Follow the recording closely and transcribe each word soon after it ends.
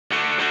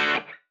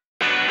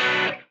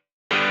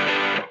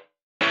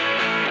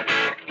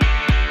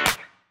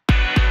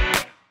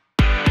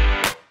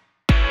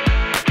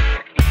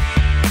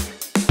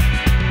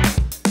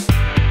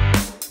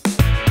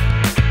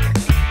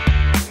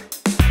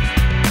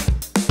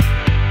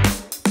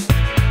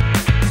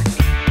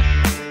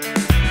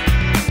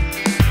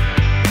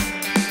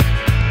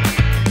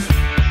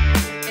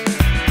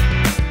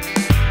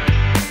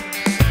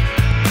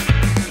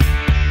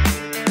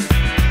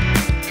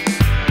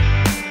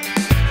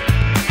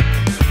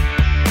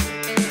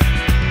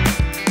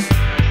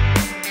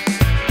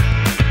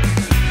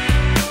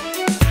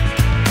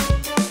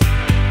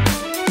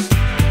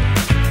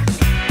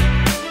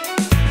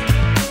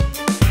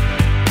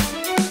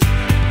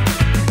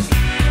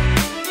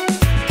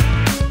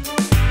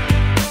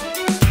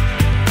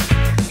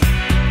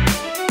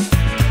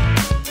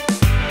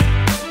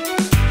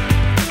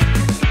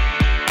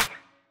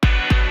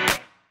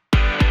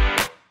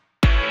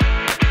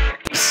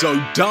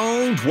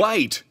Don't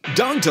wait,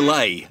 don't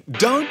delay,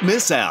 don't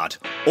miss out.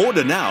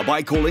 Order now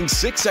by calling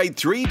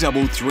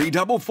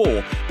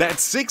 683-3344.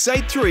 That's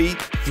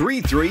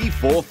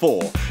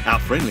 683-3344. Our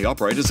friendly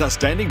operators are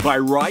standing by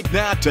right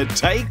now to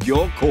take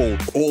your call.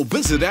 Or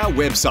visit our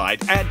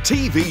website at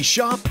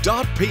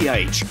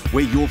tvshop.ph,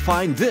 where you'll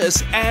find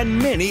this and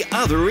many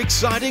other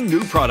exciting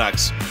new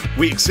products.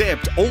 We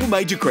accept all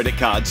major credit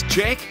cards,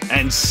 check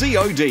and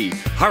COD.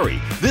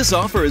 Hurry, this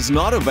offer is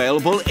not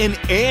available in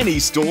any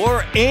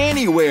store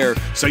anywhere,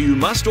 so you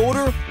must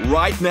order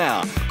right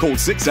now. Call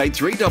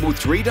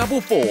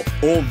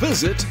 683-3344 or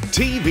visit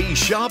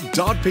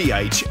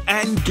tvshop.ph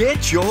and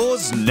get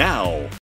yours now.